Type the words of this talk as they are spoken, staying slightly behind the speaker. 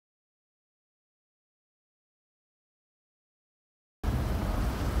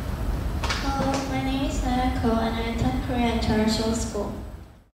Ko and I attend Korean International School.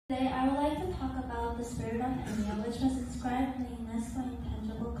 Today I would like to talk about the spirit of Haenyeo, which was inscribed in the UNESCO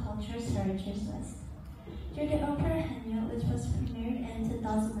Intangible Cultural Heritage list. Through the opera Haenyeo, which was premiered in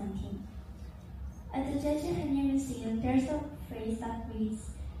 2019. At the Jeju Haenyeo Museum, there's a phrase that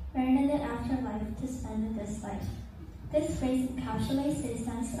reads, "Where in the afterlife to spend in this life." This phrase encapsulates the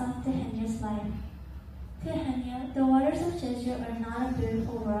essence of the Haenyeo's life. To Haenyeo, the waters of Jeju are not a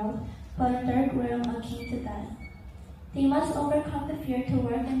beautiful world, but a dark realm akin to death. They must overcome the fear to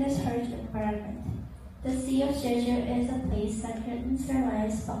work in this harsh environment. The Sea of Jeju is a place that threatens their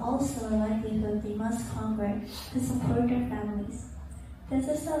lives, but also a livelihood they must conquer to support their families. This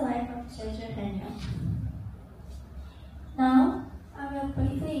is the life of Jeju Haenyeo. Now, I will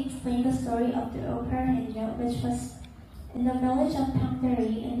briefly explain the story of the opera Haenyeo, which was in the village of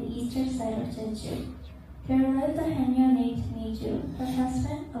Pyeongtaeri in the eastern side of Jeju. There lived a Haenyeo named Jeju. Her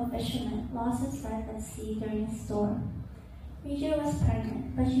husband, a fisherman, lost his life at sea during a storm. Jeju was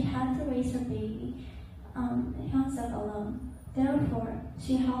pregnant, but she had to raise her baby, Hyunsuk, alone. Therefore,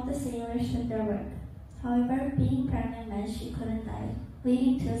 she helped the sailors with their work. However, being pregnant meant she couldn't die,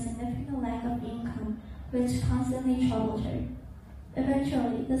 leading to a significant lack of income, which constantly troubled her.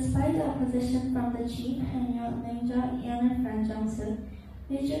 Eventually, despite the opposition from the chief Haenyeo named Na-yeon and friend Jeju,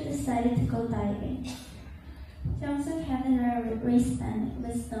 Jeju decided to go diving. Jeju handed her a wristband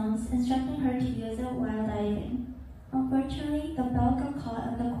with stones, instructing her to use it while diving. Unfortunately, the bell got caught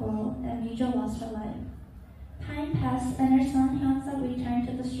in the coral and Jeju lost her life. Time passed and her son Hyunsuk returned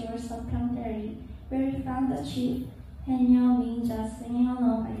to the shores of Pyeongtaeri, where he found the chief Haenyeo Minja singing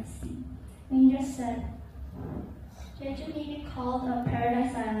alone by the sea. Minja said, "Jeju may be called a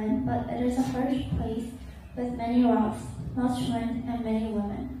paradise island, but it is a harsh place with many rocks, much wind, and many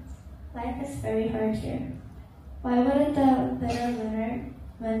women. Life is very hard here. Why wouldn't the bitter winter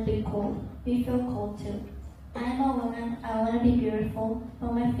wind be cold? We feel cold too. I am a woman, I want to be beautiful,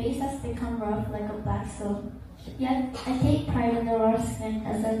 but my face has become rough like a black stone. Yet, I take pride in the raw skin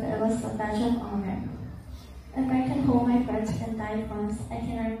as if it was a badge of honor. If I can hold my breath and die once, I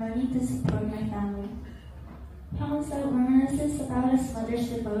can earn money to support my family." Hyunsuk reminisces about his mother's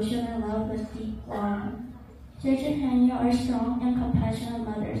devotion and love with deep longing. Jeju Haenyeo are strong and compassionate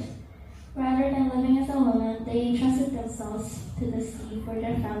mothers. Rather than living as a woman, they entrusted themselves to the sea for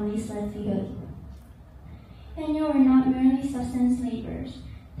their family's livelihood. Haenyeo were not merely subsistence laborers.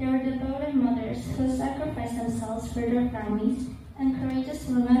 They were devoted mothers who sacrificed themselves for their families and courageous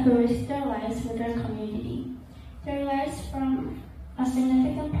women who risked their lives for their community. Their lives form a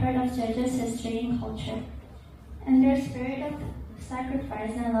significant part of Jeju's history and culture, and their spirit of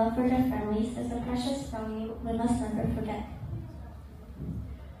sacrifice and love for their families is a precious value we must never forget.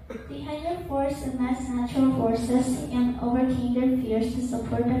 The Haenyeo forced immense natural forces and overcame their fears to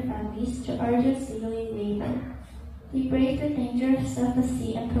support their families through arduous daily labor. They braved the dangers of the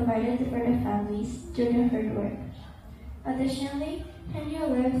sea and provided for their families through their hard work. Additionally, Haenyeo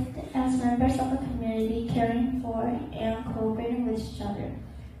lived as members of a community caring for and cooperating with each other.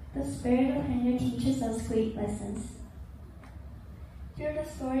 The spirit of Haenyeo teaches us great lessons. Through the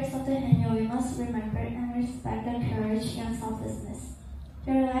stories of the Haenyeo, we must remember and respect their courage and selflessness.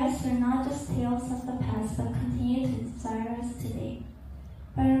 Their lives were not just tales of the past, but continue to inspire us today.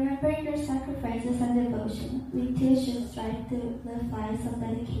 By remembering their sacrifices and devotion, we too should strive to live lives of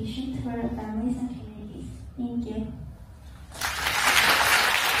dedication to our families and communities. Thank you.